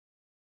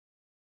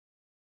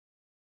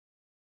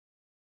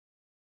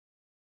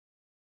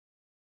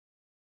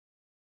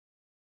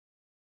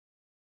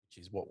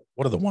which is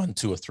what are the 1,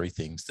 2, or 3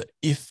 things that,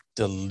 if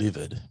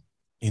delivered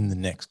in the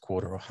next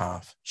quarter or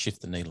half,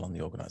 shift the needle on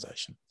the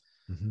organization?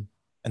 Mm-hmm.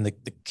 And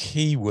the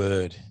key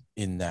word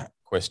in that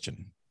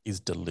question is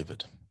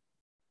delivered.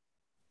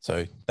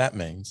 So that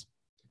means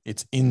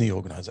it's in the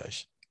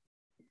organization,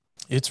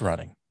 it's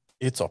running,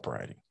 it's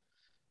operating.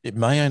 It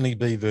may only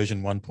be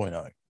version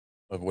 1.0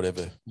 of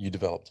whatever you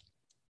developed,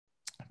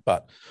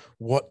 but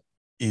what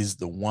is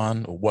the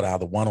one, or what are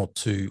the 1 or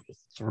 2 or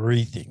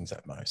 3 things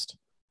at most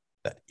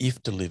that,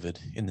 if delivered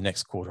in the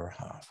next quarter or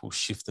half, will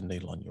shift the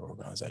needle on your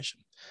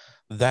organization?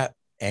 That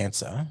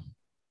answer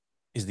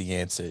is the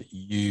answer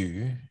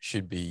you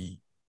should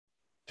be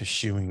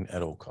pursuing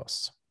at all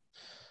costs.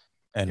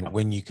 And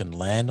when you can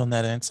land on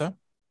that answer,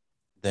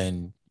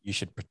 then you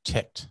should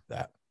protect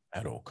that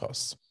at all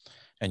costs.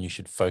 And you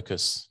should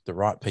focus the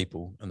right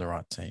people and the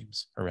right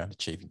teams around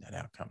achieving that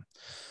outcome.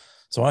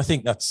 So I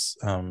think that's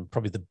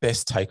probably the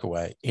best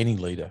takeaway any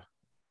leader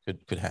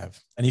could have.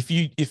 And if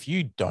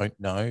you don't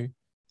know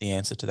the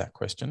answer to that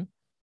question,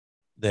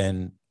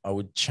 then I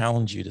would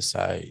challenge you to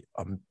say,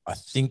 I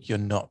think you're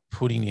not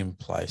putting in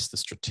place the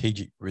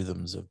strategic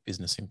rhythms of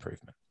business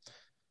improvement,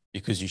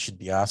 because you should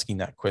be asking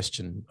that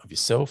question of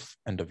yourself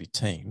and of your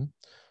team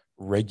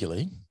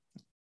regularly,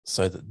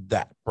 so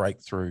that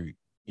breakthrough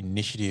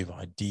initiative,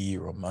 idea,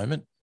 or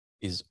moment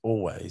is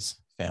always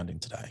found in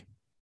today.